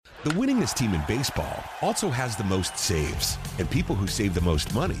The winningest team in baseball also has the most saves, and people who save the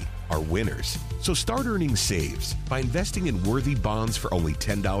most money are winners. So start earning saves by investing in worthy bonds for only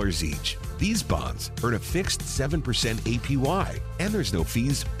 $10 each. These bonds earn a fixed 7% APY, and there's no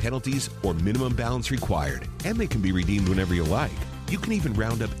fees, penalties, or minimum balance required, and they can be redeemed whenever you like. You can even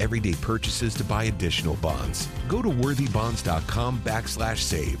round up everyday purchases to buy additional bonds. Go to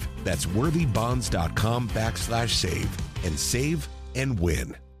worthybonds.com/save. That's worthybonds.com/save and save and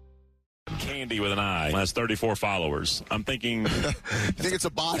win. Candy with an I has 34 followers. I'm thinking. You think it's a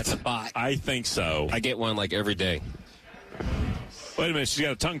bot? It's a bot. I think so. I get one like every day. Wait a minute. She's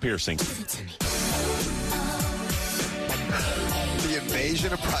got a tongue piercing. The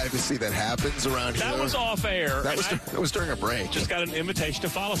invasion of privacy that happens around here. That was off air. That was during a break. Just got an invitation to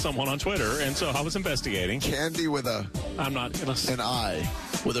follow someone on Twitter, and so I was investigating. Candy with I'm not going to. an eye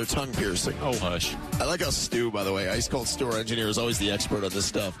with her tongue piercing. Oh, hush. I like how Stu, by the way, Ice Cold Stu, our engineer, is always the expert on this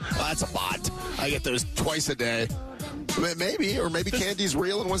stuff. Oh, that's a bot. I get those twice a day. Maybe Candy's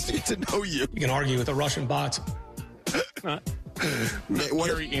real and wants to get to know you. You can argue with the Russian bots.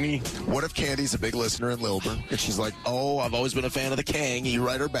 What if Candy's a big listener in Lilburn and she's like, oh, I've always been a fan of the Kang. You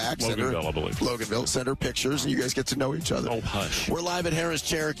write her back. Loganville, I believe. Loganville. Send her pictures and you guys get to know each other. Oh, hush. We're live at Harris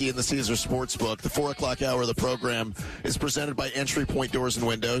Cherokee in the Caesar Sportsbook. The 4 o'clock hour of the program is presented by Entry Point Doors and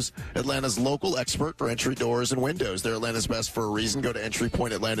Windows, Atlanta's local expert for entry doors and windows. They're Atlanta's best for a reason. Go to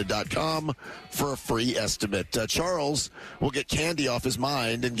entrypointatlanta.com for a free estimate. Charles will get Candy off his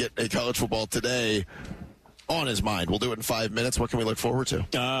mind and get a college football today on his mind. We'll do it in 5 minutes. What can we look forward to?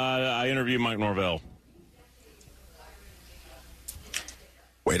 I interviewed Mike Norvell.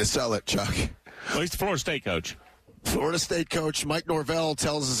 Way to sell it, Chuck. Well, he's the Florida State coach. Florida State coach Mike Norvell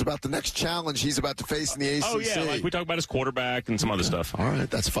tells us about the next challenge he's about to face in the ACC. Oh, yeah, like we talk about his quarterback and some other stuff. All right,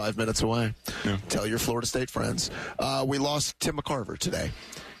 that's 5 minutes away. Yeah. Tell your Florida State friends. We lost Tim McCarver today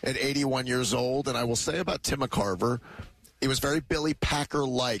at 81 years old, and I will say about Tim McCarver, he was very Billy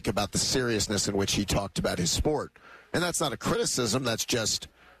Packer-like about the seriousness in which he talked about his sport. And that's not a criticism. That's just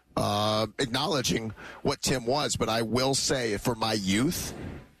acknowledging what Tim was. But I will say, for my youth,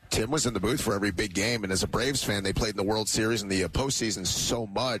 Tim was in the booth for every big game. And as a Braves fan, they played in the World Series and the postseason so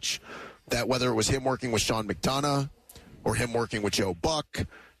much that whether it was him working with Sean McDonough or him working with Joe Buck,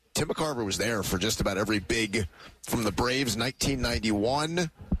 Tim McCarver was there for just about every big, from the Braves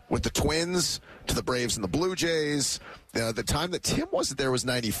 1991 with the Twins to the Braves and the Blue Jays. The time that Tim wasn't there was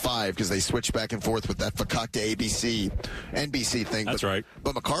 95 because they switched back and forth with that Fakakta ABC, NBC thing. That's right.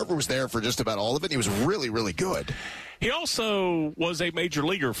 But McCarver was there for just about all of it, and he was really, really good. He also was a major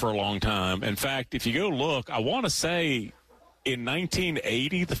leaguer for a long time. In fact, if you go look, I want to say in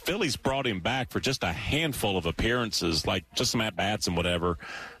 1980, the Phillies brought him back for just a handful of appearances, like just some at-bats and whatever.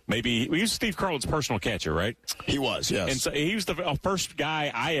 Maybe he was Steve Carlton's personal catcher, right? He was, yes. And so he was the first guy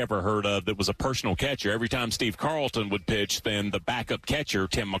I ever heard of that was a personal catcher. Every time Steve Carlton would pitch, then the backup catcher,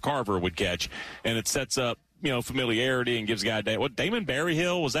 Tim McCarver, would catch. And it sets up, familiarity and gives a guy a day. What, Damon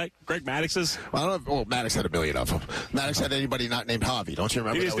Berryhill? Was that Greg Maddox's? Well, I don't know. Well, Maddox had a million of them. Maddox had anybody not named Javi. Don't you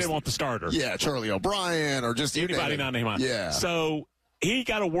remember? He just didn't want the starter. Yeah, Charlie O'Brien or just anybody not named Javi. Yeah. So he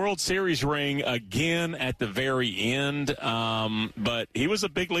got a World Series ring again at the very end, but he was a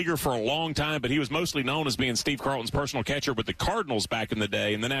big leaguer for a long time, but he was mostly known as being Steve Carlton's personal catcher with the Cardinals back in the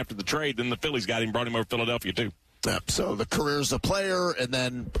day, and then after the trade, then the Phillies got him, brought him over to Philadelphia, too. Yep, so the career as a player, and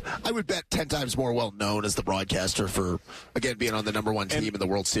then I would bet 10 times more well-known as the broadcaster for, again, being on the number one team in the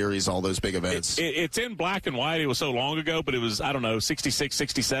World Series, all those big events. It's in black and white. It was so long ago, but it was, 66,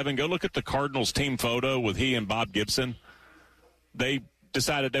 67. Go look at the Cardinals team photo with he and Bob Gibson. They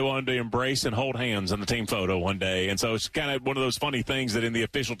decided they wanted to embrace and hold hands in the team photo one day. And so it's kind of one of those funny things that in the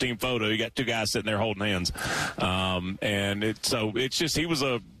official team photo, you got two guys sitting there holding hands. It's just he was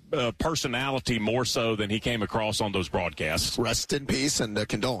a personality more so than he came across on those broadcasts. Rest in peace and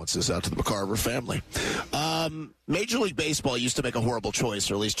condolences out to the McCarver family. Major League Baseball used to make a horrible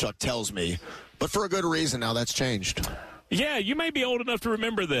choice, or at least Chuck tells me, but for a good reason. Now that's changed. Yeah, you may be old enough to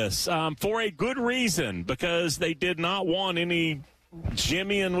remember this. For a good reason, because they did not want any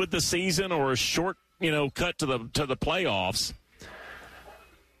jimmying with the season or a short, cut to the playoffs.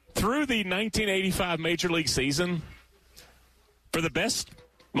 Through the 1985 Major League season, for the best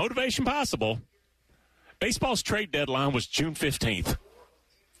motivation possible, baseball's trade deadline was June 15th.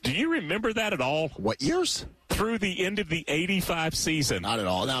 Do you remember that at all? What years? Through the end of the 85 season. Not at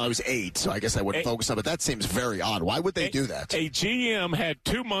all. No, I was 8, so I guess I wouldn't focus on it. That seems very odd. Why would they do that? A GM had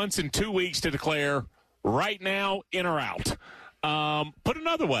 2 months and 2 weeks to declare right now, in or out. Put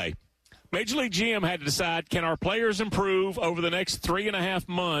another way, Major League GM had to decide, can our players improve over the next 3.5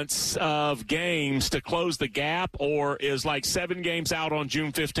 months of games to close the gap, or is like 7 games out on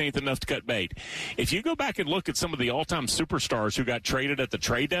June 15th enough to cut bait? If you go back and look at some of the all-time superstars who got traded at the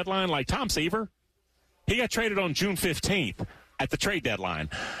trade deadline, like Tom Seaver, he got traded on June 15th at the trade deadline.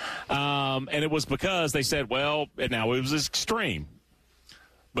 And it was because they said, well, and now it was extreme.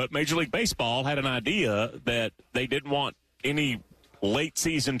 But Major League Baseball had an idea that they didn't want any late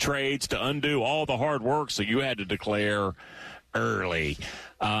season trades to undo all the hard work, so you had to declare early.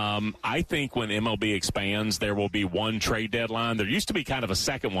 I think when MLB expands, there will be one trade deadline. There used to be kind of a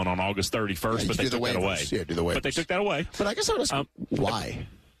second one on August 31st, but they took that away. Yeah, do the waivers. But they took that away. But I guess I was why?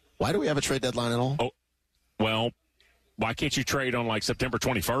 Why do we have a trade deadline at all? Oh, well, why can't you trade on like September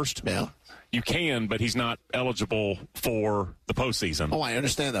 21st? Yeah. You can, but he's not eligible for the postseason. Oh, I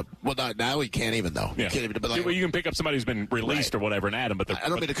understand that. Well, now he can't even, though. Yeah. You can't even, but like, you can pick up somebody who's been released or whatever and add him. But I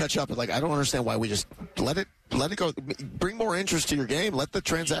don't mean to cut you up, but I don't understand why we just let it go. Bring more interest to your game. Let the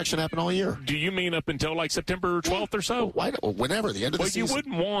transaction happen all year. Do you mean up until like September 12th or so? Why? Whenever, the end of the season. You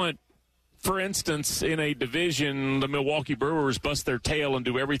wouldn't want, for instance, in a division, the Milwaukee Brewers bust their tail and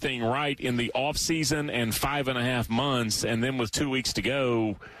do everything right in the offseason and 5.5 months, and then with 2 weeks to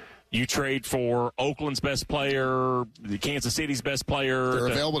go, you trade for Oakland's best player, the Kansas City's best player. They're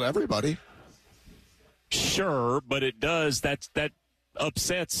available to everybody. Sure, but it does. That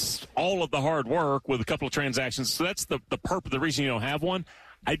upsets all of the hard work with a couple of transactions. So that's the purpose, the reason you don't have one.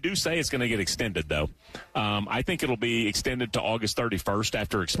 I do say it's going to get extended, though. I think it'll be extended to August 31st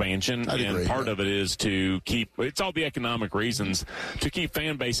after expansion. I'd agree, part of it is to keep – it's all the economic reasons to keep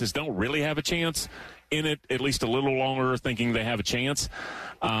fan bases don't really have a chance in it at least a little longer, thinking they have a chance.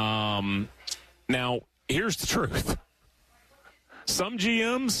 Now, here's the truth. Some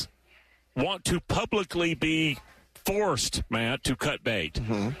GMs want to publicly be forced, Matt, to cut bait.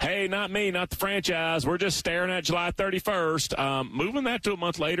 Mm-hmm. Hey, not me, not the franchise. We're just staring at July 31st. Moving that to a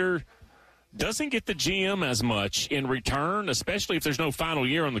month later doesn't get the GM as much in return, especially if there's no final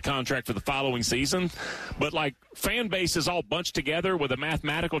year on the contract for the following season. But, like, fan bases all bunched together with a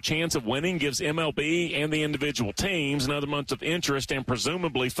mathematical chance of winning gives MLB and the individual teams another month of interest and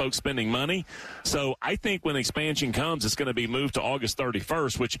presumably folks spending money. So I think when expansion comes, it's going to be moved to August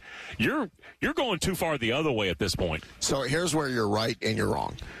 31st, which you're going too far the other way at this point. So here's where you're right and you're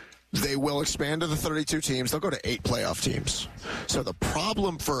wrong. They will expand to the 32 teams. They'll go to 8 playoff teams. So the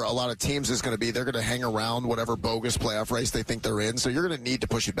problem for a lot of teams is going to be they're going to hang around whatever bogus playoff race they think they're in. So you're going to need to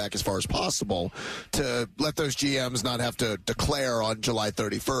push it back as far as possible to let those GMs not have to declare on July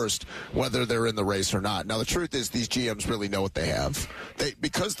 31st whether they're in the race or not. Now, the truth is these GMs really know what they have.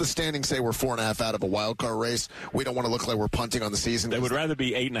 Because the standings say we're 4.5 out of a wild card race, we don't want to look like we're punting on the season. They would rather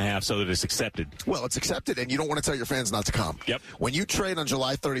be 8.5 so that it's accepted. Well, it's accepted, and you don't want to tell your fans not to come. Yep. When you trade on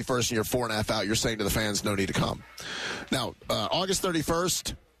July 31st, and you're 4.5 out, you're saying to the fans, no need to come. Now, August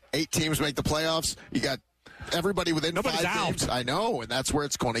 31st, 8 teams make the playoffs. You got everybody within Nobody's 5 games. I know, and that's where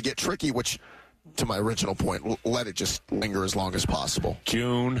it's going to get tricky, which, to my original point, let it just linger as long as possible.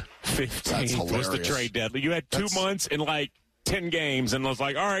 June 15th was the trade deadline. You had 2 months and, 10 games, and I was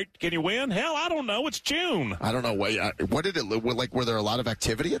like, all right, can you win? Hell, I don't know. It's June. I don't know. What did it look like? Were there a lot of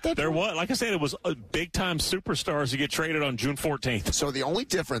activity at that There point? was. Like I said, it was big-time superstars who get traded on June 14th. So the only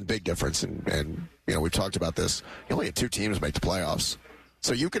big difference, and we've talked about this, you only had 2 teams make the playoffs.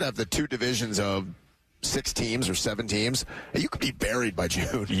 So you could have the 2 divisions of 6 teams or 7 teams, and you could be buried by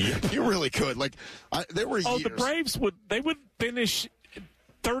June. Yep. You really could. There were years. The Braves would finish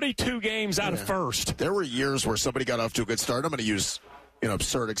 32 games out of first. There were years where somebody got off to a good start. I'm going to use,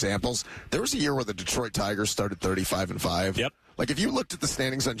 absurd examples. There was a year where the Detroit Tigers started 35-5. Yep. If you looked at the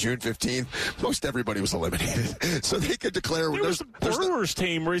standings on June 15th, most everybody was eliminated. So they could declare. There was a Brewers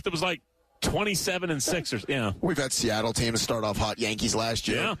team where it was 27-6. Yeah. We've had Seattle teams start off hot, Yankees last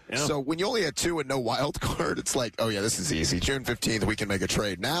year. Yeah. So when you only had 2 and no wild card, it's oh yeah, this is easy. June 15th, we can make a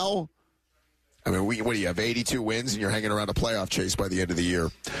trade. Now, what do you have, 82 wins, and you're hanging around a playoff chase by the end of the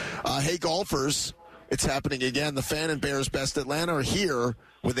year. Hey, golfers, it's happening again. The Fan and Bears Best Atlanta are here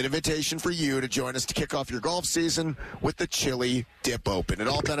with an invitation for you to join us to kick off your golf season with the Chili Dip Open. It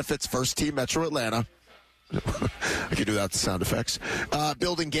all benefits First Team Metro Atlanta. I can do that with sound effects.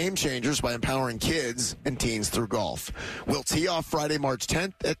 Building game changers by empowering kids and teens through golf. We'll tee off Friday, March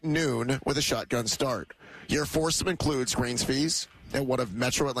 10th at noon with a shotgun start. Your foursome includes greens fees at one of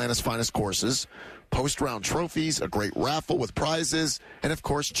Metro Atlanta's finest courses, post-round trophies, a great raffle with prizes, and, of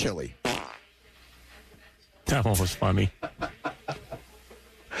course, chili. That one was funny.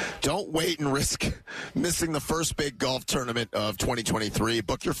 Don't wait and risk missing the first big golf tournament of 2023.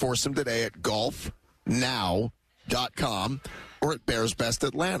 Book your foursome today at golfnow.com or at Bears Best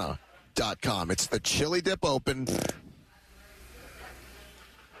Atlanta. ChiliDip.com. It's the Chili Dip Open,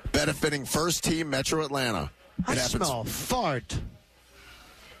 benefiting First Team Metro Atlanta. I smell fart.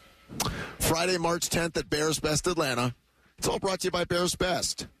 Friday, March 10th at Bears Best Atlanta. It's all brought to you by Bears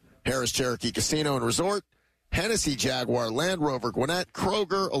Best, Harris Cherokee Casino and Resort, Hennessy Jaguar, Land Rover, Gwinnett,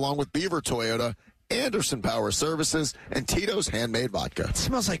 Kroger, along with Beaver Toyota, Anderson Power Services, and Tito's Handmade Vodka. It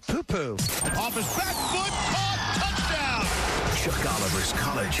smells like poo-poo. Off his back foot, caught, touchdown! Chuck Oliver's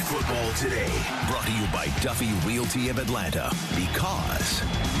College Football Today, brought to you by Duffy Realty of Atlanta, because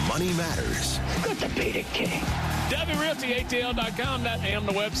money matters. Good to be the king. Duffy Realty, ATL.com, that am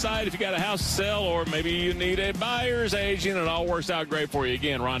the website. If you got a house to sell or maybe you need a buyer's agent, it all works out great for you.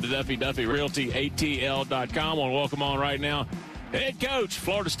 Again, Ron Duffy, Duffy Realty, ATL.com. I want to welcome on right now head coach,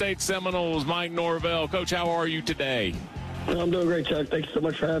 Florida State Seminoles, Mike Norvell. Coach, how are you today? I'm doing great, Chuck. Thanks so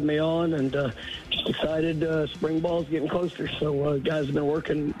much for having me on, and just excited. Spring ball's getting closer, so guys have been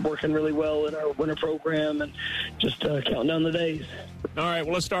working really well in our winter program, and just counting down the days. All right,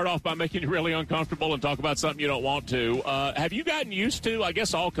 well, let's start off by making you really uncomfortable and talk about something you don't want to. Have you gotten used to, I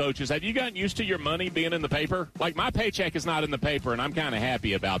guess all coaches, have you gotten used to your money being in the paper? Like, my paycheck is not in the paper, and I'm kind of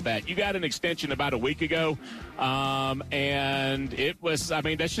happy about that. You got an extension about a week ago, and it was, I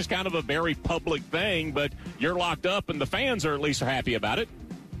mean, that's just kind of a very public thing, but you're locked up, and the fans are at least happy about it.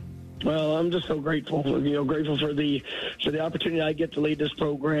 Well, I'm just so grateful, grateful for the opportunity I get to lead this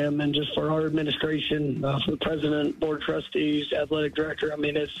program, and just for our administration, for the president, board of trustees, athletic director. I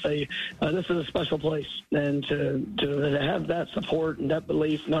mean, this is a special place, and to have that support and that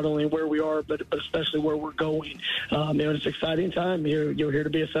belief, not only where we are, but especially where we're going. It's an exciting time. You're here to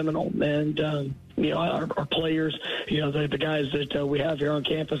be a Seminole, and our players, the guys that we have here on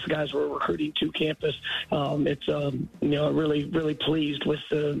campus, the guys we're recruiting to campus. Really, really pleased with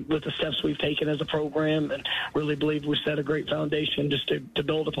the steps we've taken as a program, and really believe we've set a great foundation just to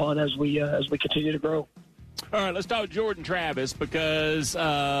build upon as we continue to grow. All right, let's talk Jordan Travis because,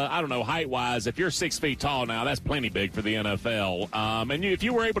 I don't know, height-wise, if you're 6 feet tall now, that's plenty big for the NFL. And if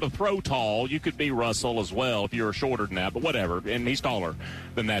you were able to throw tall, you could be Russell as well if you were shorter than that, but whatever. And he's taller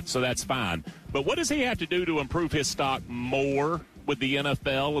than that, so that's fine. But what does he have to do to improve his stock more with the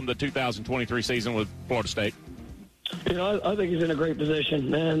NFL in the 2023 season with Florida State? I think he's in a great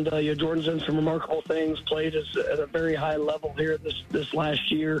position, and Jordan's done some remarkable things. Played at a very high level here this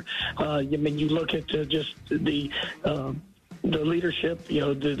last year. You look at just the leadership,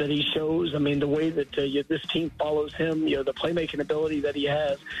 that he shows. I mean, the way that this team follows him, the playmaking ability that he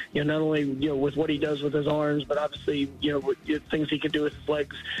has, not only, with what he does with his arms, but obviously, things he can do with his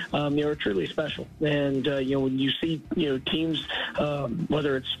legs, are truly special. And, when you see, teams,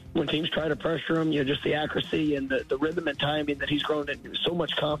 whether it's when teams try to pressure him, just the accuracy and the rhythm and timing that he's grown so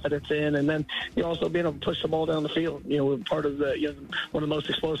much confidence in. And then, also being able to push the ball down the field, part of one of the most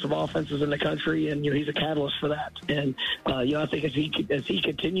explosive offenses in the country. And, he's a catalyst for that. And, I think as he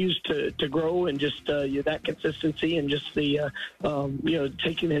continues to grow, and just that consistency, and just the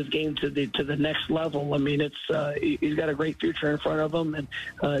taking his game to the next level. I mean, he's got a great future in front of him,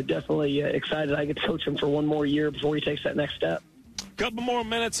 and definitely excited I get to coach him for one more year before he takes that next step. Couple more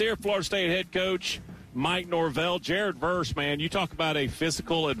minutes here. Florida State head coach Mike Norvell. Jared Verse, man, you talk about a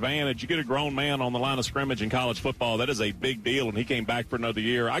physical advantage. You get a grown man on the line of scrimmage in college football. That is a big deal, and he came back for another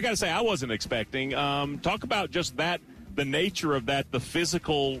year. I got to say, I wasn't expecting. Talk about just that. The nature of that, the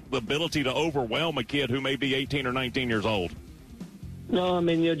physical ability to overwhelm a kid who may be 18 or 19 years old. No, I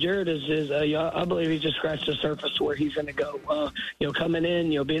mean, Jared is I believe he's just scratched the surface to where he's going to go. Coming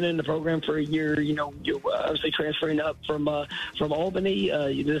in, being in the program for a year, obviously transferring up from Albany.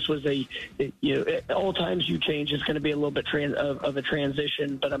 This was at all times you change. It's going to be a little bit of a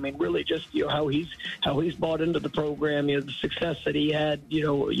transition, but I mean, really just how he's bought into the program. The success that he had,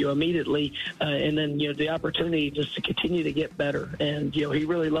 immediately, and then the opportunity just to continue to get better. And he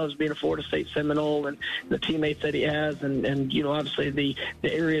really loves being a Florida State Seminole, and the teammates that he has, and obviously the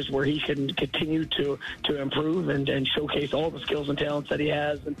areas where he can continue to improve and showcase all the skills and talents that he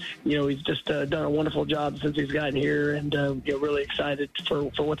has. And, he's just done a wonderful job since he's gotten here, and really excited for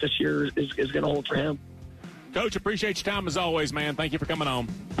what this year is going to hold for him. Coach, appreciate your time as always, man. Thank you for coming on.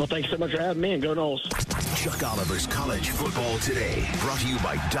 Well, thanks so much for having me, and go Noles. Chuck Oliver's College Football Today, brought to you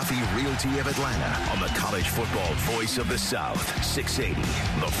by Duffy Realty of Atlanta on the college football voice of the South, 680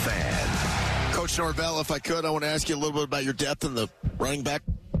 The Fan. Coach Norvell, if I could, I want to ask you a little bit about your depth in the running back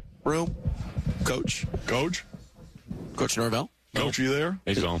room. Coach Norvell? Coach, you there?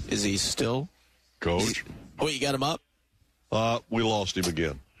 He's on. Is he still? Coach? You got him up? We lost him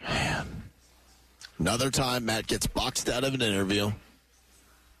again. Man. Another time Matt gets boxed out of an interview.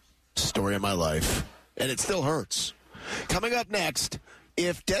 Story of my life. And it still hurts. Coming up next,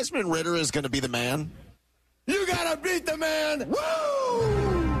 If Desmond Ridder is going to be the man, You gotta beat the man. Woo!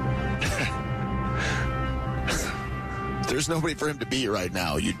 there's nobody for him to beat right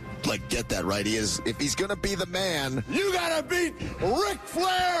now. You get that right. He is. If he's going to be the man, You gotta beat Ric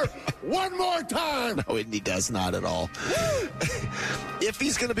Flair one more time. no, he does not at all. If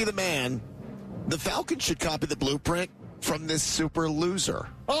he's going to be the man, the Falcons should copy the blueprint from this super loser.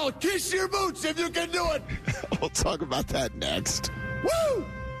 I'll kiss your boots if you can do it. We'll talk about that next. Woo!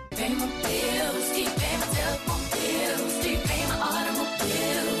 Pay my bills, keep paying my telephone bills, keep paying my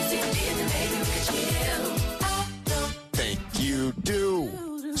automobiles, it didn't make me chill. I don't Thank you,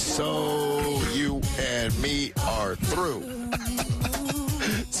 do. So you and me are through.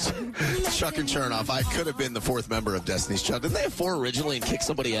 Chuck and Chernoff. I could have been the fourth member of Destiny's Child. Didn't they have four originally and kick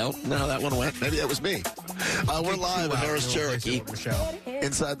somebody out? No, that one went. Maybe that was me. We're live at Harris Cherokee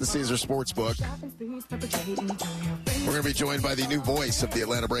inside the Caesar Sportsbook. We're going to be joined by the new voice of the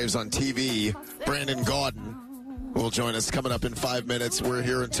Atlanta Braves on TV, Brandon Gaudin, who will join us coming up in 5 minutes. We're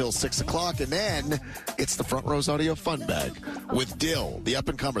here until 6 o'clock, and then it's the Front Rows Audio Fun Bag with Dill, the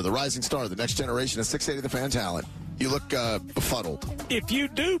up-and-comer, the rising star, the next generation of 680 The Fan talent. You look befuddled. If you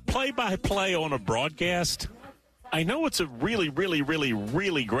do play-by-play on a broadcast, I know it's a really, really, really,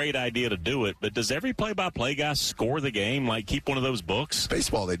 really great idea to do it, but does every play-by-play guy score the game, like keep one of those books?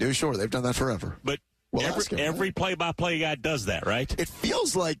 Baseball, they do, sure. They've done that forever. But We'll ask him, every play-by-play guy does that, right? It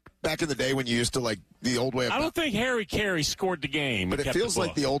feels like back in the day when you used to, the old way of... I don't think Harry Carey scored the game. But it feels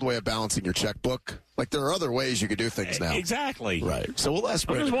like the old way of balancing your checkbook. Like, there are other ways you could do things now. Exactly. Right. So we'll ask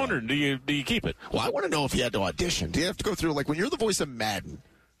I'm Brandon. just wondering, do you keep it? Well, I want to know if he had to audition. Do you have to go through, when you're the voice of Madden?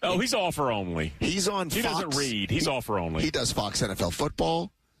 Oh, he's offer only. He's on He Fox. doesn't read. He's offer only. He does Fox NFL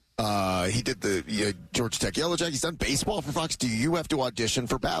football. He did the Georgia Tech Yellow Jack. He's done baseball for Fox. Do you have to audition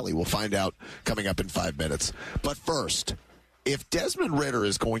for Bally? We'll find out coming up in 5 minutes. But first, if Desmond Ridder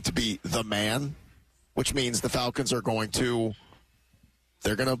is going to be the man, which means the Falcons are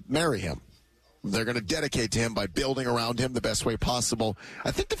they're going to marry him. They're going to dedicate to him by building around him the best way possible.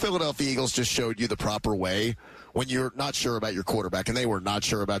 I think the Philadelphia Eagles just showed you the proper way when you're not sure about your quarterback, and they were not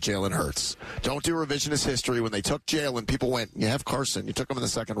sure about Jalen Hurts. Don't do revisionist history. When they took Jalen, people went, you have Carson. You took him in the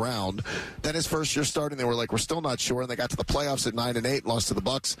second round. Then his first year starting, they were like, we're still not sure. And they got to the playoffs at 9-8, lost to the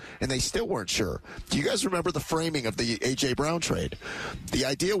Bucs, and they still weren't sure. Do you guys remember the framing of the A.J. Brown trade? The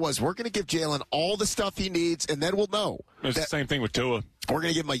idea was we're going to give Jalen all the stuff he needs, and then we'll know. It's the same thing with Tua. We're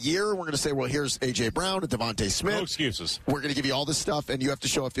going to give him a year. We're going to say, well, here's A.J. Brown and Devontae Smith. No excuses. We're going to give you all this stuff, and you have to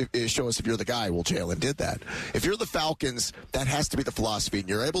show us if you're the guy. Well, Jalen did that. If you're the Falcons, that has to be the philosophy, and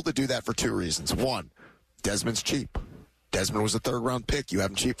you're able to do that for two reasons. One, Desmond's cheap. Desmond was a third-round pick. You have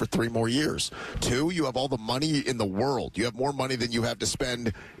him cheap for 3 more years. 2, you have all the money in the world. You have more money than you have to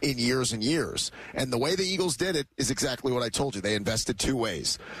spend in years and years. And the way the Eagles did it is exactly what I told you. They invested 2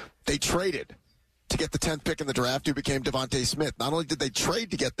 ways. They traded to get the 10th pick in the draft, who became Devontae Smith. Not only did they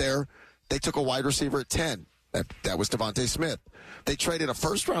trade to get there, they took a wide receiver at 10. That was Devontae Smith. They traded a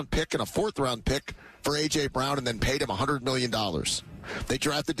first-round pick and a fourth-round pick for A.J. Brown and then paid him $100 million. They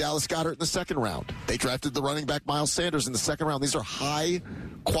drafted Dallas Goedert in the second round. They drafted the running back Miles Sanders in the second round. These are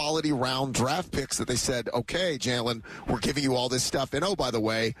high-quality round draft picks that they said, okay, Jalen, we're giving you all this stuff. And, oh, by the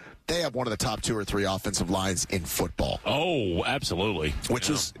way, they have one of the top 2 or 3 offensive lines in football. Oh, absolutely. Which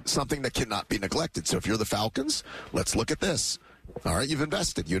is something that cannot be neglected. So if you're the Falcons, let's look at this. All right, you've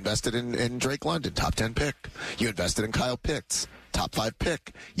invested. You invested in Drake London, top 10 pick. You invested in Kyle Pitts, top 5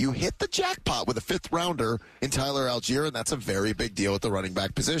 pick. You hit the jackpot with a 5th rounder in Tyler Algier, and that's a very big deal at the running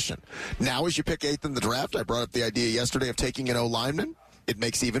back position. Now, as you pick 8th in the draft, I brought up the idea yesterday of taking an O-lineman. It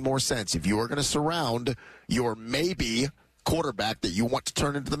makes even more sense. If you are going to surround your maybe quarterback that you want to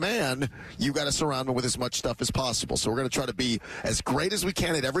turn into the man, you got to surround him with as much stuff as possible. So we're going to try to be as great as we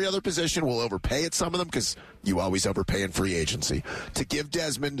can at every other position. We'll overpay at some of them because you always overpay in free agency to give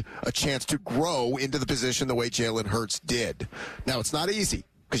Desmond a chance to grow into the position the way Jalen Hurts did. Now, it's not easy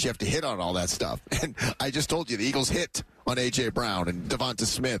because you have to hit on all that stuff. And I just told you the Eagles hit on A.J. Brown and Devonta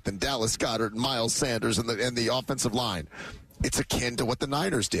Smith and Dallas Goedert and Miles Sanders and the offensive line. It's akin to what the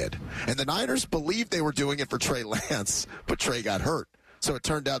Niners did. And the Niners believed they were doing it for Trey Lance, but Trey got hurt. So it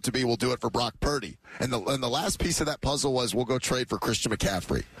turned out to be, we'll do it for Brock Purdy. And the last piece of that puzzle was, we'll go trade for Christian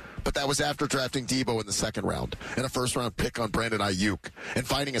McCaffrey. But that was after drafting Debo in the second round and a first-round pick on Brandon Ayuk and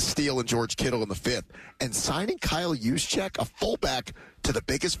finding a steal in George Kittle in the 5th and signing Kyle Juszczyk, a fullback, to the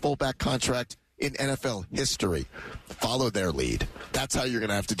biggest fullback contract in NFL history. Follow their lead. That's how you're going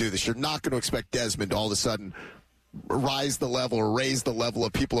to have to do this. You're not going to expect Desmond to all of a sudden rise the level or raise the level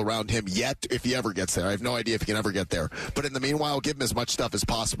of people around him yet, if he ever gets there. I have no idea if he can ever get there. But in the meanwhile, give him as much stuff as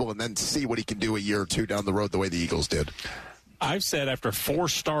possible and then see what he can do a year or 2 down the road the way the Eagles did. I've said after 4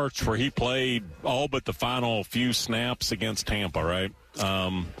 starts where he played all but the final few snaps against Tampa, right?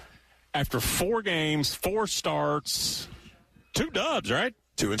 After 4 games, 4 starts, 2 dubs, right?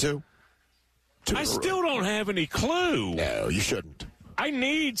 2-2. I still don't have any clue. No, you shouldn't. I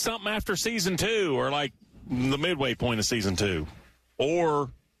need something after season 2 or like the midway point of season 2.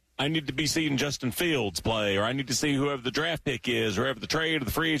 Or I need to be seeing Justin Fields play, or I need to see whoever the draft pick is, or whoever the trade or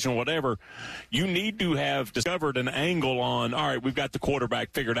the free agent or whatever. You need to have discovered an angle on, all right, we've got the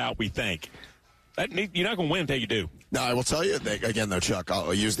quarterback figured out, we think. You're not going to win until you do. No, I will tell you, again, though, Chuck,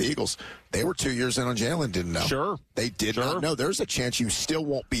 I'll use the Eagles. They were 2 years in on Jalen, didn't know. Sure. They did not know. There's a chance you still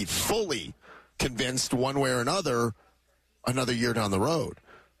won't be fully convinced one way or another year down the road.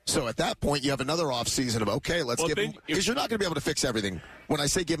 So at that point, you have another offseason of, okay, let's give him, because you're not going to be able to fix everything. When I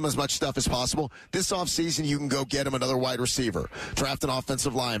say give him as much stuff as possible, this offseason you can go get him another wide receiver, draft an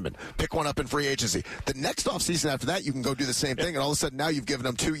offensive lineman, pick one up in free agency. The next offseason after that, you can go do the same thing, and all of a sudden now you've given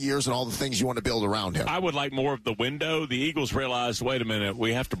him 2 years and all the things you want to build around him. I would like more of the window. The Eagles realized, wait a minute,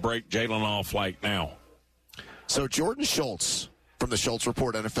 we have to break Jalen off like now. So Jordan Schultz from the Schultz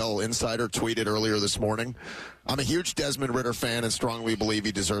Report NFL Insider tweeted earlier this morning, I'm a huge Desmond Ridder fan and strongly believe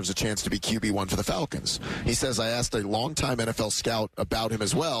he deserves a chance to be QB1 for the Falcons. He says, I asked a longtime NFL scout about him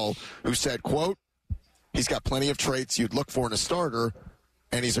as well, who said, quote, he's got plenty of traits you'd look for in a starter,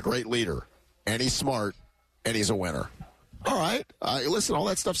 and he's a great leader, and he's smart, and he's a winner. All right. Listen, all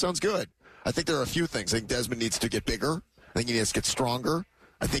that stuff sounds good. I think there are a few things. I think Desmond needs to get bigger. I think he needs to get stronger.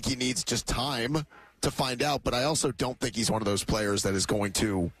 I think he needs just time to find out, but I also don't think he's one of those players that is going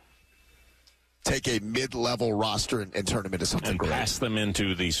to take a mid-level roster and turn them into something great. Pass them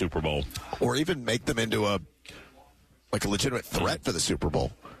into the Super Bowl. Or even make them into a legitimate threat for the Super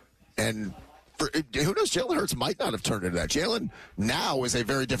Bowl. And who knows, Jalen Hurts might not have turned into that. Jalen now is a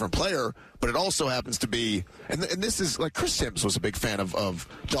very different player, but it also happens to be, and this is like Chris Sims was a big fan of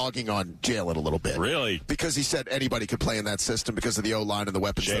dogging on Jalen a little bit. Really? Because he said anybody could play in that system because of the O-line and the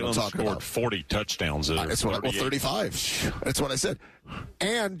weapons that I'm talking about. Jalen scored 40 touchdowns. That's what 35. That's what I said.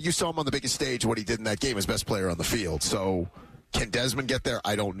 And you saw him on the biggest stage, what he did in that game, his best player on the field. So can Desmond get there?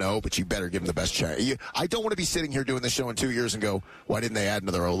 I don't know, but you better give him the best chance. I don't want to be sitting here doing this show in 2 years and go, why didn't they add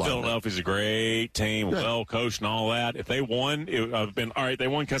another O-line? Philadelphia's a great team, well coached and all that. If they won, it would have been, all right, they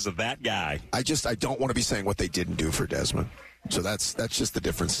won because of that guy. I don't want to be saying what they didn't do for Desmond. So that's just the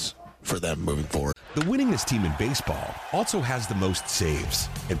difference for them moving forward. The winningest team in baseball also has the most saves,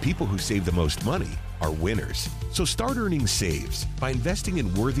 and people who save the most money are winners. So start earning saves by investing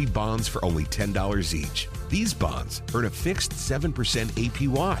in worthy bonds for only $10 each. These bonds earn a fixed 7%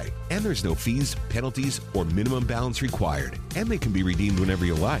 APY, and there's no fees, penalties, or minimum balance required, and they can be redeemed whenever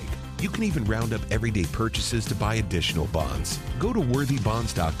you like. You can even round up everyday purchases to buy additional bonds. Go to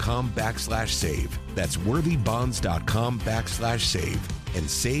worthybonds.com/save. That's worthybonds.com/save and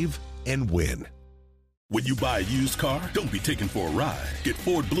save and win. When you buy a used car, don't be taken for a ride. Get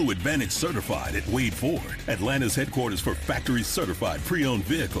Ford Blue Advantage certified at Wade Ford, Atlanta's headquarters for factory certified pre-owned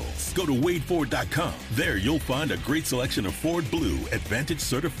vehicles. Go to wadeford.com. There you'll find a great selection of Ford Blue Advantage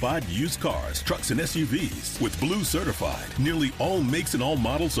certified used cars, trucks, and SUVs. With Blue certified, nearly all makes and all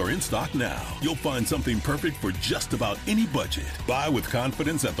models are in stock now. You'll find something perfect for just about any budget. Buy with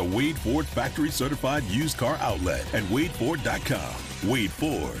confidence at the Wade Ford factory certified used car outlet at wadeford.com. Wade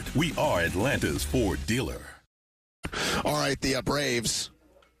Ford. We are Atlanta's Ford dealer. All right, the Braves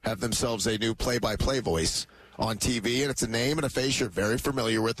have themselves a new play-by-play voice on TV, and it's a name and a face you're very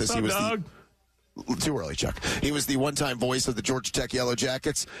familiar with. As he was too early, Chuck. He was the one-time voice of the Georgia Tech Yellow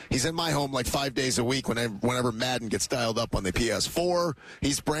Jackets. He's in my home like 5 days a week whenever Madden gets dialed up on the PS4.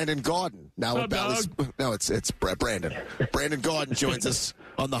 He's Brandon Gaudin. Now at Bally's. No, it's Brandon. Brandon Gaudin joins us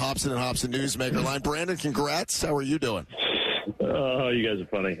on the Hobson and Hobson Newsmaker line. Brandon, congrats. How are you doing? Oh, you guys are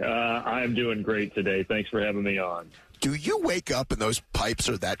funny. I'm doing great today. Thanks for having me on. Do you wake up and those pipes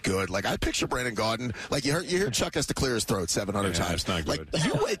are that good? Like, I picture Brandon Gaudin, like you hear Chuck has to clear his throat 700 times. It's not good. Like,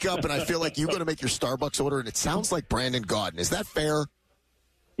 you wake up and I feel like you're going to make your Starbucks order and it sounds like Brandon Gaudin. Is that fair?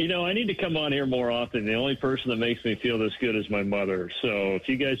 You know, I need to come on here more often. The only person that makes me feel this good is my mother. So if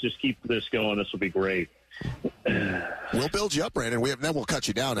you guys just keep this going, this will be great. We'll build you up, Brandon. Then we'll cut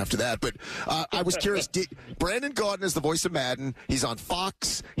you down after that. But I was curious. Brandon Gaudin is the voice of Madden. He's on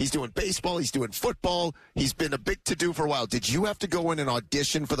Fox. He's doing baseball. He's doing football. He's been a big to-do for a while. Did you have to go in and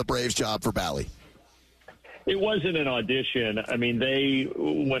audition for the Braves job for Bally? It wasn't an audition. I mean,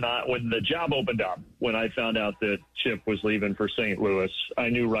 when the job opened up, when I found out that Chip was leaving for St. Louis, I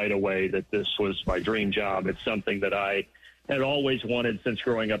knew right away that this was my dream job. It's something that I had always wanted since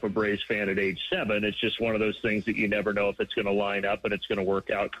growing up a Braves fan at age 7. It's just one of those things that you never know if it's going to line up and it's going to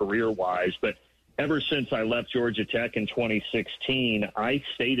work out career-wise. But ever since I left Georgia Tech in 2016, I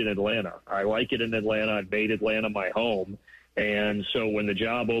stayed in Atlanta. I like it in Atlanta. I've made Atlanta my home. And so when the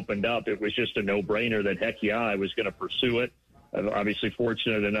job opened up, it was just a no-brainer that, heck yeah, I was going to pursue it. I'm obviously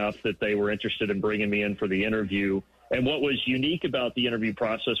fortunate enough that they were interested in bringing me in for the interview. And what was unique about the interview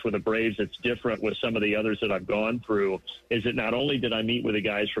process with the Braves that's different with some of the others that I've gone through is that not only did I meet with the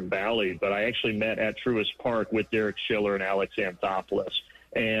guys from Valley, but I actually met at Truist Park with Derek Schiller and Alex Anthopoulos.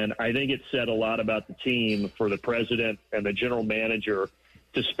 And I think it said a lot about the team for the president and the general manager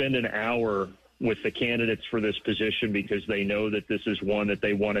to spend an hour with the candidates for this position because they know that this is one that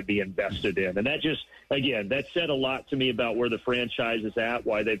they want to be invested in. And that just, again, that said a lot to me about where the franchise is at,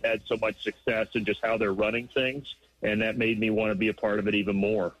 why they've had so much success and just how they're running things. And that made me want to be a part of it even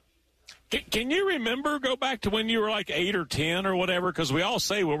more. Can you remember, go back to when you were like 8 or 10 or whatever? Because we all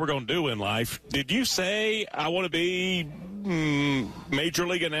say what we're going to do in life. Did you say, I want to be major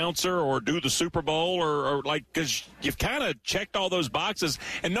league announcer or do the Super Bowl or like, because you've kind of checked all those boxes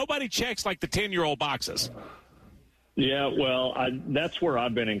and nobody checks like the 10-year-old boxes. Yeah, well, that's where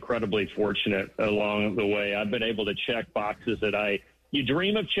I've been incredibly fortunate along the way. I've been able to check boxes that you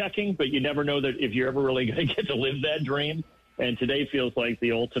dream of checking, but you never know that if you're ever really going to get to live that dream. And today feels like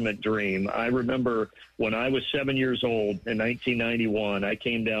the ultimate dream. I remember when I was 7 years old in 1991, I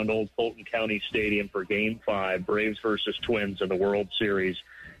came down to Old Fulton County Stadium for Game 5, Braves versus Twins in the World Series.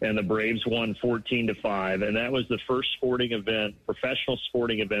 And the Braves won 14-5. And that was the first professional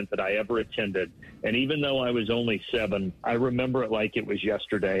sporting event that I ever attended. And even though I was only 7, I remember it like it was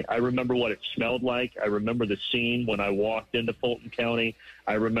yesterday. I remember what it smelled like. I remember the scene when I walked into Fulton County.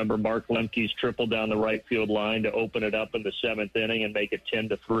 I remember Mark Lemke's triple down the right field line to open it up in the 7th inning and make it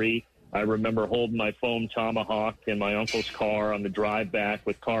 10-3. I remember holding my foam tomahawk in my uncle's car on the drive back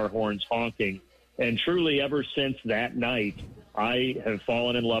with car horns honking. And truly, ever since that night, I have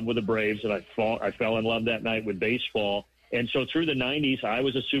fallen in love with the Braves, and I fell in love that night with baseball. And so through the 90s, I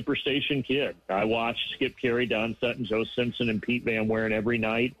was a Superstation kid. I watched Skip Carey, Don Sutton, Joe Simpson, and Pete Van Wieren every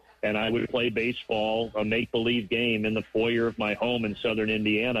night, and I would play baseball, a make-believe game in the foyer of my home in southern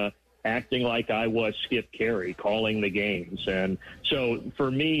Indiana, acting like I was Skip Carey, calling the games. And so for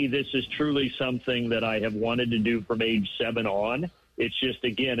me, this is truly something that I have wanted to do from age 7 on. It's just,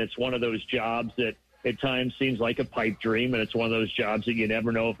 again, it's one of those jobs that at times seems like a pipe dream, and it's one of those jobs that you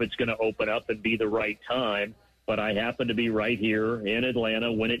never know if it's going to open up and be the right time. But I happened to be right here in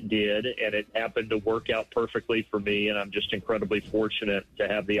Atlanta when it did, and it happened to work out perfectly for me, and I'm just incredibly fortunate to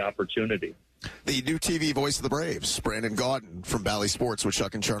have the opportunity. The new TV voice of the Braves, Brandon Gaudin from Bally Sports with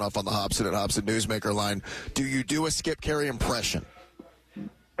Chuck and Chernoff on the Hobson and Hobson Newsmaker line. Do you do a Skip Carey impression?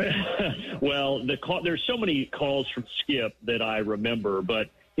 Well, there's so many calls from Skip that I remember, but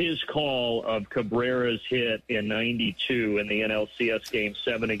his call of Cabrera's hit in 92 in the NLCS Game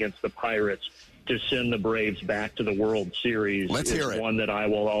 7 against the Pirates to send the Braves back to the World Series is one that I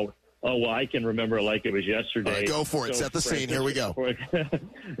will always. Oh, well, I can remember it like it was yesterday. All right, go for it. Set the scene. Here we go.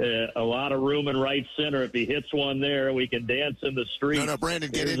 A lot of room in right center. If he hits one there, we can dance in the street. No, Brandon,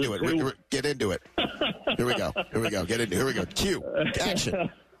 get into it. Get into it. Here we go. Get into it. Here we go. Cue.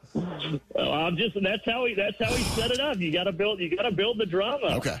 Action. That's how he set it up. You got to build the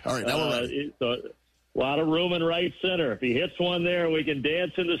drama. Okay. All right. Now we're ready. A lot of room in right center. If he hits one there, we can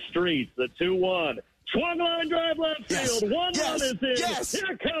dance in the streets. The 2-1. Swung line drive left field. One run is in. Yes.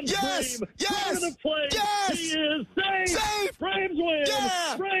 Here comes Yes. Brave. Yes. To the plate. Yes. He is safe. Braves win.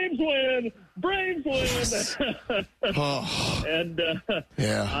 Yeah. Braves win. Braves win. Yes. And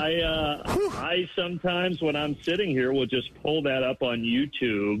yeah. I sometimes when I'm sitting here will just pull that up on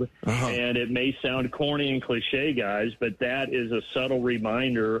YouTube, and it may sound corny and cliche, guys, but that is a subtle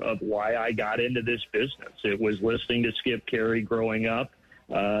reminder of why I got into this business. It was listening to Skip Carey growing up.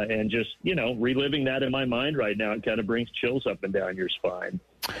 And just, reliving that in my mind right now, it kind of brings chills up and down your spine.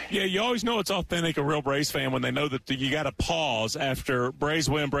 Yeah, you always know it's authentic, a real Braves fan, when they know that you got to pause after Braves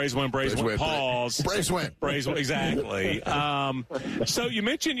win, pause. Braves win. Braves win, exactly. So you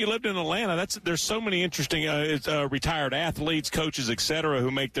mentioned you lived in Atlanta. There's so many interesting retired athletes, coaches, et cetera,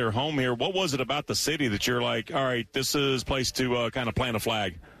 who make their home here. What was it about the city that you're like, all right, this is a place to kind of plant a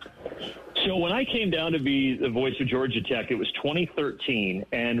flag? So when I came down to be the voice of Georgia Tech, it was 2013,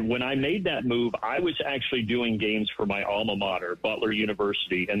 and when I made that move, I was actually doing games for my alma mater, Butler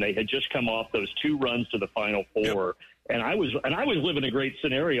University, and they had just come off those 2 runs to the Final Four, and I was living a great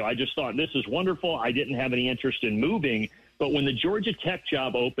scenario. I just thought, this is wonderful. I didn't have any interest in moving, but when the Georgia Tech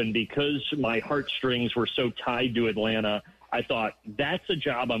job opened, because my heartstrings were so tied to Atlanta, I thought, that's a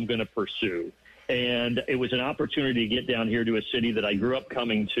job I'm going to pursue. And it was an opportunity to get down here to a city that I grew up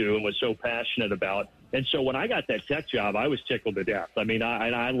coming to and was so passionate about. And so when I got that Tech job, I was tickled to death. I mean,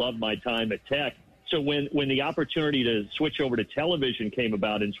 I loved my time at Tech. So when the opportunity to switch over to television came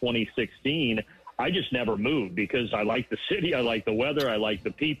about in 2016, I just never moved because I like the city, I like the weather, I like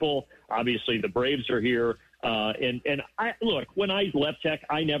the people. Obviously, the Braves are here. And I look, when I left Tech,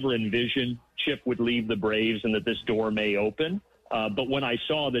 I never envisioned Chip would leave the Braves and that this door may open. But when I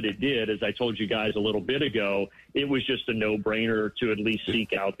saw that it did, as I told you guys a little bit ago, it was just a no-brainer to at least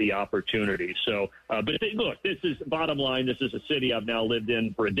seek out the opportunity. So, look, this is bottom line. This is a city I've now lived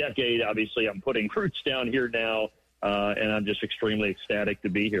in for a decade. Obviously, I'm putting roots down here now, and I'm just extremely ecstatic to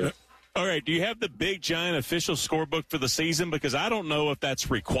be here. All right, do you have the big, giant official scorebook for the season? Because I don't know if that's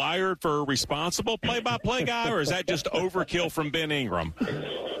required for a responsible play-by-play guy, or is that just overkill from Ben Ingram?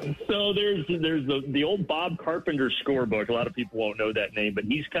 So there's the old Bob Carpenter scorebook. A lot of people won't know that name, but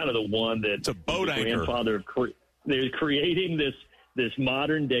he's kind of the one that it's a boat anchor. Grandfather they're creating this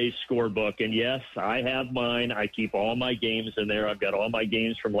modern-day scorebook. And, yes, I have mine. I keep all my games in there. I've got all my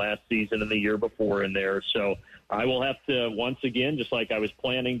games from last season and the year before in there. So I will have to, once again, just like I was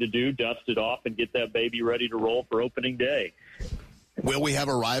planning to do, dust it off and get that baby ready to roll for opening day. Will we have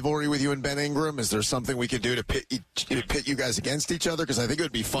a rivalry with you and Ben Ingram? Is there something we could do to pit you guys against each other? Because I think it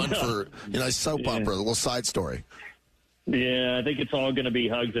would be fun for a soap opera, a little side story. Yeah, I think it's all going to be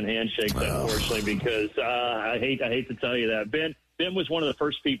hugs and handshakes, unfortunately, because I hate to tell you that. Ben was one of the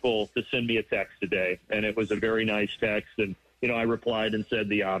first people to send me a text today, and it was a very nice text. And, I replied and said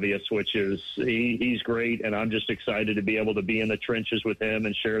the obvious, which is he's great, and I'm just excited to be able to be in the trenches with him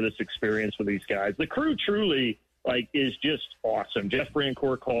and share this experience with these guys. The crew truly, is just awesome. Jeff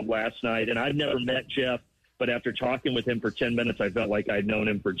Francoeur called last night, and I've never met Jeff, but after talking with him for 10 minutes, I felt like I'd known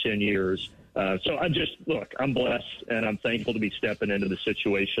him for 10 years. So I'm blessed, and I'm thankful to be stepping into the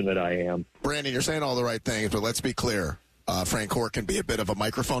situation that I am. Brandon, you're saying all the right things, but let's be clear. Francoeur can be a bit of a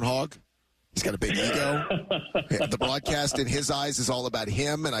microphone hog. He's got a big ego. The broadcast in his eyes is all about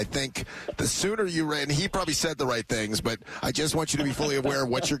him, and I think the sooner and he probably said the right things, but I just want you to be fully aware of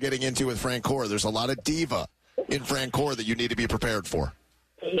what you're getting into with Francoeur. There's a lot of diva in Francoeur that you need to be prepared for.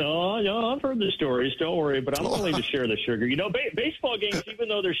 No, I've heard the stories. Don't worry, but I'm willing to share the sugar. Baseball games, even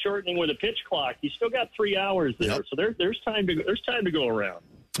though they're shortening with a pitch clock, you still got 3 hours there, so there's time to go around.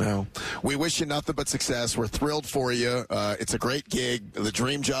 Well, we wish you nothing but success. We're thrilled for you. It's a great gig, the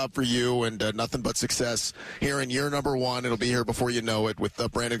dream job for you, and nothing but success here in year number 1. It'll be here before you know it with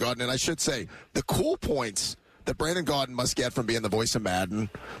Brandon Gaudin. And I should say, the cool points that Brandon Gaudin must get from being the voice of Madden,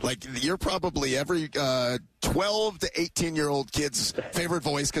 you're probably every 12 to 18-year-old kid's favorite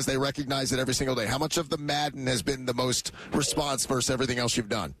voice because they recognize it every single day. How much of the Madden has been the most response versus everything else you've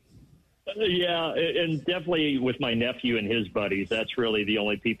done? Yeah, and definitely with my nephew and his buddies, that's really the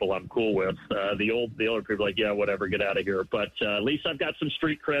only people I'm cool with. The older people are like, yeah, whatever, get out of here. But at least I've got some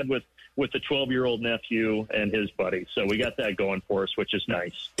street cred with the 12-year-old nephew and his buddies. So we got that going for us, which is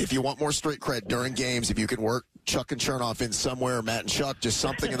nice. If you want more street cred during games, if you can work Chuck and Chernoff in somewhere, Matt and Chuck, just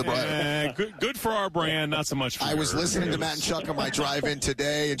something in the good for our brand, not so much for I was listening to Matt and Chuck on my drive-in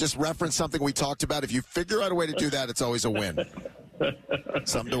today and just referenced something we talked about. If you figure out a way to do that, it's always a win.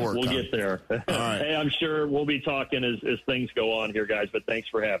 Something to work on. We'll get there. All right. Hey, I'm sure we'll be talking as things go on here, guys, but thanks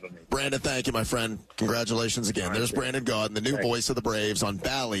for having me. Brandon, thank you, my friend. Congratulations again. Right, there's Brandon Gaudin, the new voice of the Braves on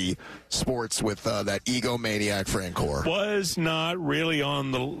Bally Sports with that egomaniac Francoeur. Was not really on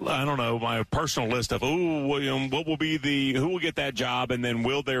my personal list of, what will be who will get that job, and then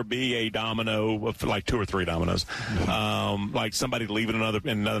will there be a domino of 2 or 3 dominoes? Like somebody leaving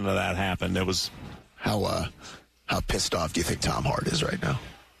and none of that happened. It was How pissed off do you think Tom Hart is right now?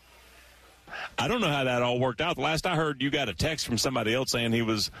 I don't know how that all worked out. The last I heard, you got a text from somebody else saying he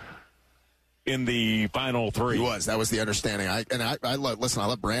was in the final 3. He was. That was the understanding. I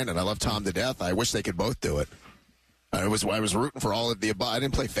love Brandon. I love Tom to death. I wish they could both do it. I was rooting for all of the above. I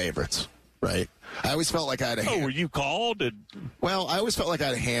didn't play favorites, right? I always felt like I had a hand. Oh, were you called? Well, I always felt like I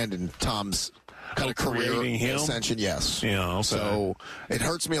had a hand in Tom's kind of career ascension, yes. Yeah, okay. So it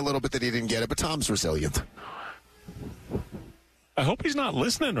hurts me a little bit that he didn't get it, but Tom's resilient. I hope he's not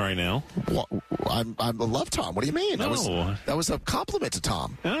listening right now. Well, I love Tom. What do you mean? No. That was a compliment to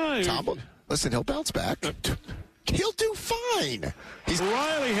Tom. Tom, listen, he'll bounce back. He'll do fine.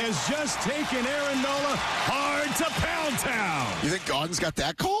 Riley has just taken Aaron Nola hard to Pound Town. You think Gaudin's got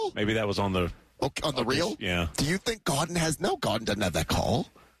that call? Maybe that was on the reel? Yeah. Do you think Gaudin has? No, Gaudin doesn't have that call.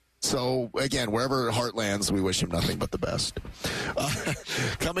 So, again, wherever Hart lands, we wish him nothing but the best.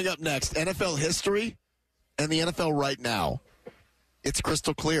 Coming up next, NFL history and the NFL right now. It's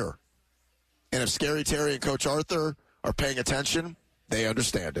crystal clear. And if Scary Terry and Coach Arthur are paying attention, they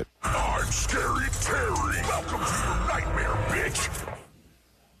understand it. I'm Scary Terry. Welcome to your nightmare, bitch.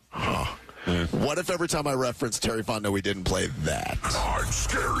 What if every time I reference Terry Fonda, we didn't play that? I'm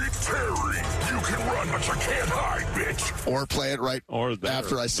Scary Terry. You can run, but you can't hide, bitch. Or play it right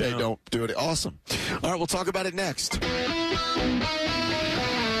after I say don't do it. Awesome. All right, we'll talk about it next. Rocking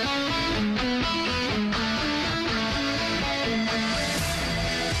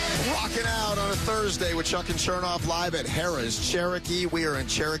out on a Thursday with Chuck and Chernoff live at Harrah's Cherokee. We are in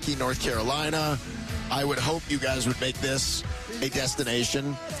Cherokee, North Carolina. I would hope you guys would make this a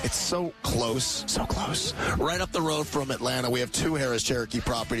destination. It's so close, so close. Right up the road from Atlanta, we have 2 Harrah's Cherokee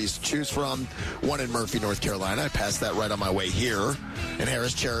properties to choose from. One in Murphy, North Carolina. I passed that right on my way here. In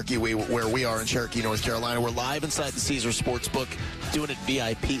Harrah's Cherokee, where we are in Cherokee, North Carolina. We're live inside the Caesars Sportsbook, doing it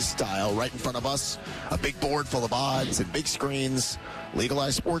VIP style. Right in front of us, a big board full of odds and big screens.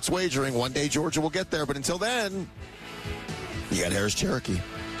 Legalized sports wagering. One day Georgia will get there, but until then, you got Harrah's Cherokee.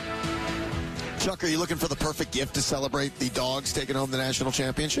 Chuck, are you looking for the perfect gift to celebrate the Dogs taking home the national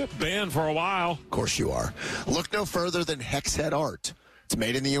championship? Been for a while. Of course you are. Look no further than Hexhead Art. It's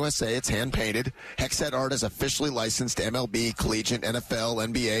made in the USA. It's hand-painted. Hexhead Art is officially licensed MLB, collegiate, NFL,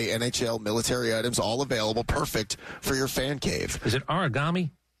 NBA, NHL, military items, all available. Perfect for your fan cave. Is it origami?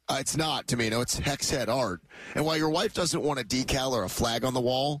 It's not, Tamino. It's Hexhead Art. And while your wife doesn't want a decal or a flag on the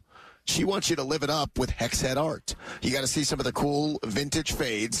wall, she wants you to live it up with Hexhead Art. You got to see some of the cool vintage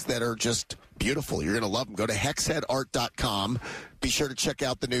fades that are just beautiful. You're going to love them. Go to hexheadart.com. Be sure to check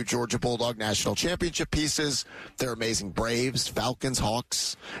out the new Georgia Bulldog National Championship pieces. They're amazing Braves, Falcons,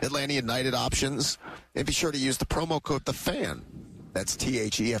 Hawks, Atlanta United options. And be sure to use the promo code THEFAN. That's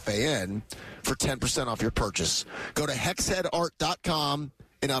THEFAN for 10% off your purchase. Go to hexheadart.com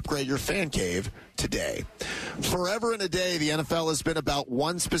and upgrade your fan cave today. Forever and a day, the NFL has been about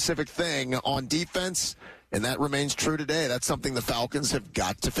one specific thing on defense, and that remains true today. That's something the Falcons have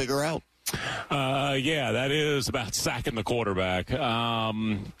got to figure out. Yeah, that is about sacking the quarterback.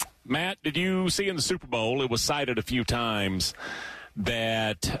 Matt, did you see in the Super Bowl, it was cited a few times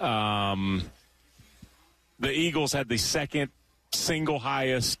that the Eagles had the second single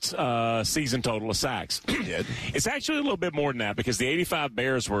highest season total of sacks. It's actually a little bit more than that because the 85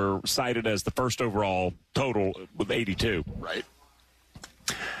 Bears were cited as the first overall total with 82. Right.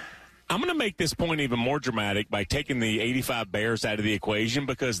 I'm going to make this point even more dramatic by taking the 85 Bears out of the equation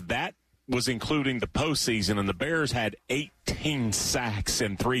because that was including the postseason, and the Bears had 18 sacks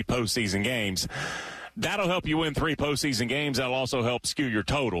in 3 postseason games. That'll help you win 3 postseason games. That'll also help skew your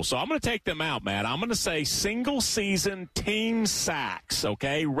total. So I'm going to take them out, Matt. I'm going to say single-season team sacks,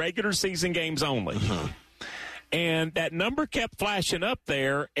 okay? Regular season games only. And that number kept flashing up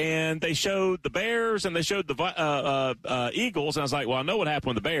there, and they showed the Bears and they showed the Eagles. And I was like, well, I know what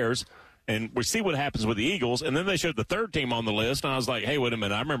happened with the Bears, and we see what happens with the Eagles. And then they showed the third team on the list, and I was like, hey, wait a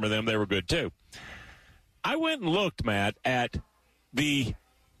minute. I remember them. They were good, too. I went and looked, Matt, at the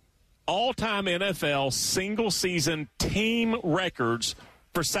all-time NFL single-season team records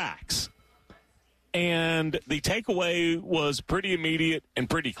for sacks. And the takeaway was pretty immediate and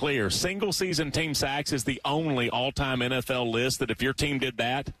pretty clear. Single-season team sacks is the only all-time NFL list that if your team did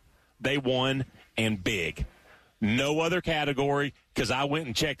that, they won and big. No other category because I went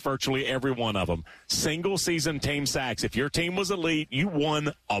and checked virtually every one of them. Single-season team sacks. If your team was elite, you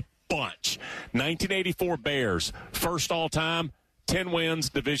won a bunch. 1984 Bears, first all-time. 10 wins,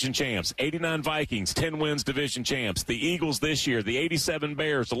 division champs. 89 Vikings, 10 wins, division champs. The Eagles this year, the 87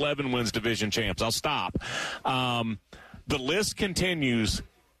 Bears, 11 wins, division champs. I'll stop. The list continues.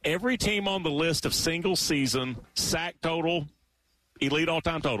 Every team on the list of single-season sack total, elite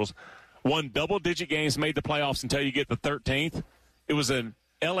all-time totals, won double-digit games, made the playoffs until you get the 13th. It was an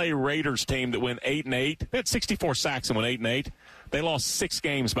L.A. Raiders team that went 8-8. They had 64 sacks and went 8-8. They lost 6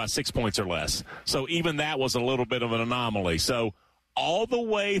 games by 6 points or less. So even that was a little bit of an anomaly. So all the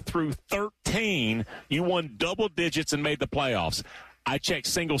way through 13, you won double digits and made the playoffs. I checked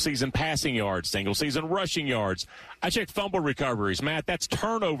single-season passing yards, single-season rushing yards. I checked fumble recoveries. Matt, that's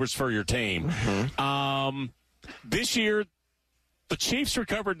turnovers for your team. This year, the Chiefs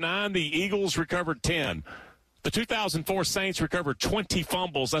recovered 9. The Eagles recovered 10. The 2004 Saints recovered 20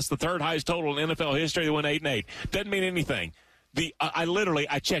 fumbles. That's the third highest total in NFL history. They went 8-8. Doesn't mean anything.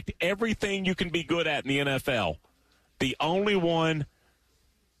 I checked everything you can be good at in the NFL. The only one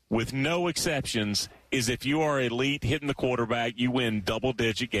with no exceptions is if you are elite hitting the quarterback, you win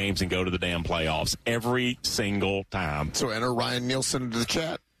double-digit games and go to the damn playoffs every single time. So enter Ryan Nielsen into the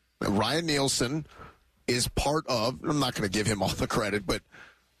chat. Ryan Nielsen is part of, I'm not going to give him all the credit, but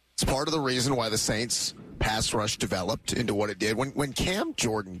it's part of the reason why the Saints pass rush developed into what it did. When Cam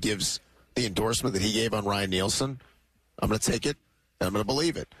Jordan gives the endorsement that he gave on Ryan Nielsen, I'm going to take it, and I'm going to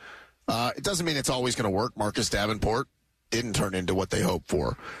believe it. It doesn't mean it's always going to work. Marcus Davenport didn't turn into what they hoped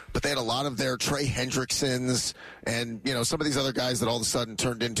for. But they had a lot of their Trey Hendricksons and, some of these other guys that all of a sudden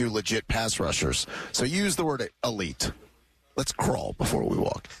turned into legit pass rushers. So use the word elite. Let's crawl before we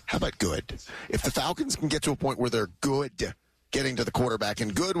walk. How about good? If the Falcons can get to a point where they're good getting to the quarterback,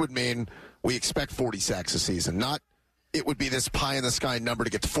 and good would mean we expect 40 sacks a season, not it would be this pie-in-the-sky number to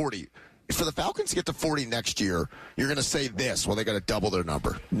get to 40. For the Falcons to get to 40 next year, you're going to say this, well, they got to double their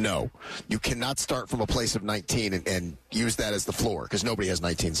number. No. You cannot start from a place of 19 and use that as the floor, because nobody has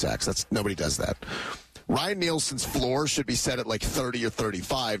 19 sacks. Nobody does that. Ryan Nielsen's floor should be set at like 30 or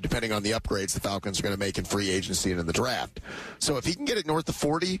 35, depending on the upgrades the Falcons are going to make in free agency and in the draft. So if he can get it north of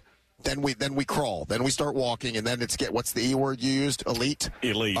 40, then we crawl. Then we start walking, and then what's the E word you used? Elite?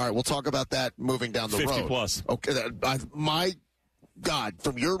 Elite. All right, we'll talk about that moving down the 50 road. 50 plus. Okay, my God,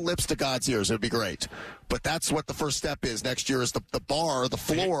 from your lips to God's ears, it would be great. But that's what the first step is. Next year is the bar, the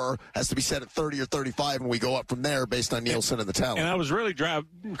floor has to be set at 30 or 35, and we go up from there based on Nielsen and the talent. And I was really kind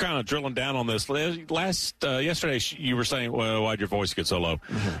of drilling down on this. Yesterday, you were saying, well, why'd your voice get so low?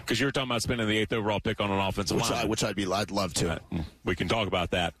 Because you were talking about spending the 8th overall pick on an offensive line. Which I'd love to. We can talk about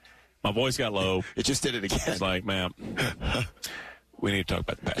that. My voice got low. It just did it again. It's like, man, we need to talk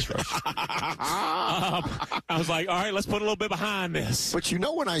about the pass rush. I was like, all right, let's put a little bit behind this. But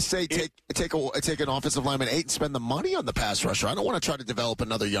when I say take an offensive lineman 8 and spend the money on the pass rusher, I don't want to try to develop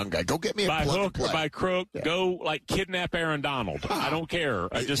another young guy. Go get me a by plug hook and play. or by crook. Yeah. Go kidnap Aaron Donald. I don't care.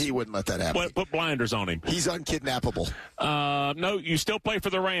 He wouldn't let that happen. Put blinders on him. He's unkidnappable. No, you still play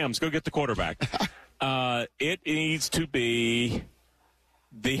for the Rams. Go get the quarterback. It needs to be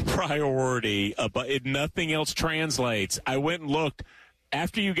the priority. But nothing else translates. I went and looked.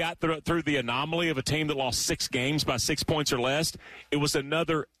 After you got through the anomaly of a team that lost 6 games by 6 points or less, it was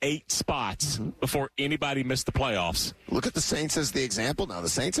another 8 spots before anybody missed the playoffs. Look at the Saints as the example now. The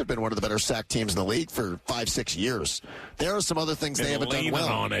Saints have been one of the better sack teams in the league for 5-6 years. There are some other things they haven't done well.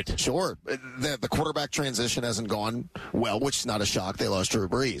 On it. Sure. The quarterback transition hasn't gone well, which is not a shock. They lost Drew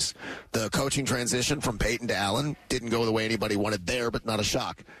Brees. The coaching transition from Peyton to Allen didn't go the way anybody wanted there, but not a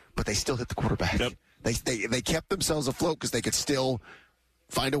shock. But they still hit the quarterback. Yep. They kept themselves afloat because they could still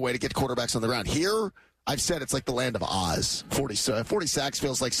find a way to get quarterbacks on the ground. Here, I've said it's like the land of Oz. 40 sacks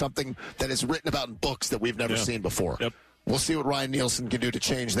feels like something that is written about in books that we've never seen before. Yep. We'll see what Ryan Nielsen can do to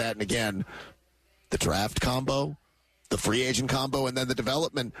change that. And again, the draft combo, the free agent combo, and then the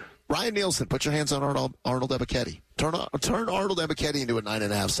development. Ryan Nielsen, put your hands on Arnold Ebiketie. Turn Arnold Ebiketie into a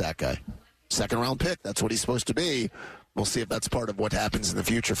 9.5 sack guy. Second-round pick. That's what he's supposed to be. We'll see if that's part of what happens in the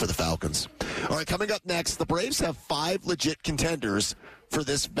future for the Falcons. All right, coming up next, the Braves have 5 legit contenders for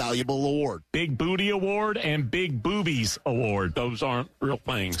this valuable award. Big Booty Award and Big Boobies Award. Those aren't real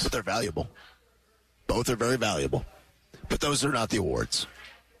things. But they're valuable. Both are very valuable. But those are not the awards.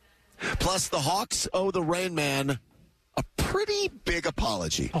 Plus, the Hawks owe the Rain Man a pretty big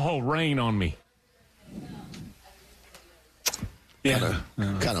apology. Oh, rain on me. Yeah.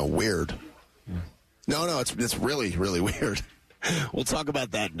 Kind of weird. No, it's really, really weird. We'll talk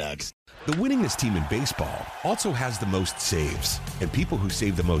about that next. The winningest team in baseball also has the most saves, and people who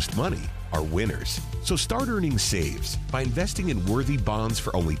save the most money are winners. So start earning saves by investing in worthy bonds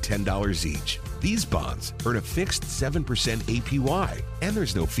for only $10 each. These bonds earn a fixed 7% APY, and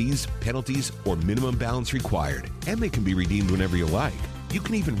there's no fees, penalties, or minimum balance required, and they can be redeemed whenever you like. You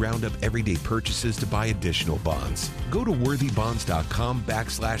can even round up everyday purchases to buy additional bonds. Go to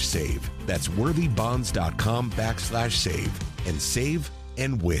worthybonds.com/save. That's worthybonds.com/save and save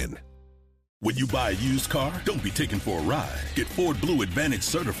and win. When you buy a used car, don't be taken for a ride. Get Ford Blue Advantage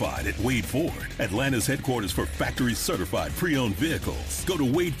certified at Wade Ford, Atlanta's headquarters for factory certified pre-owned vehicles. Go to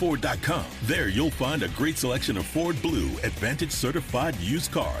wadeford.com. There you'll find a great selection of Ford Blue Advantage certified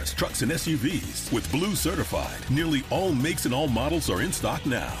used cars, trucks, and SUVs. With Blue certified, nearly all makes and all models are in stock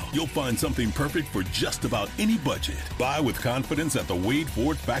now. You'll find something perfect for just about any budget. Buy with confidence at the Wade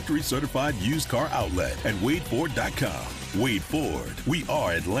Ford factory certified used car outlet at wadeford.com. Wade Ford, we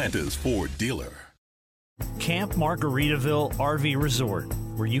are Atlanta's Ford dealer. Camp Margaritaville RV Resort,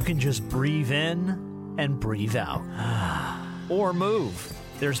 where you can just breathe in and breathe out. Or move.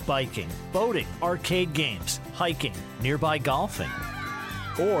 There's biking, boating, arcade games, hiking, nearby golfing.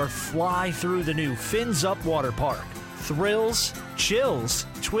 Or fly through the new Fins Up Water Park. Thrills, chills,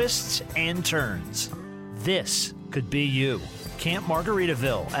 twists, and turns. This could be you. Camp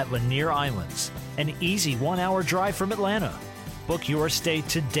Margaritaville at Lanier Islands. An easy 1-hour drive from Atlanta. Book your stay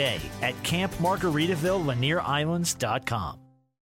today at campmargaritavillelanierIslands.com.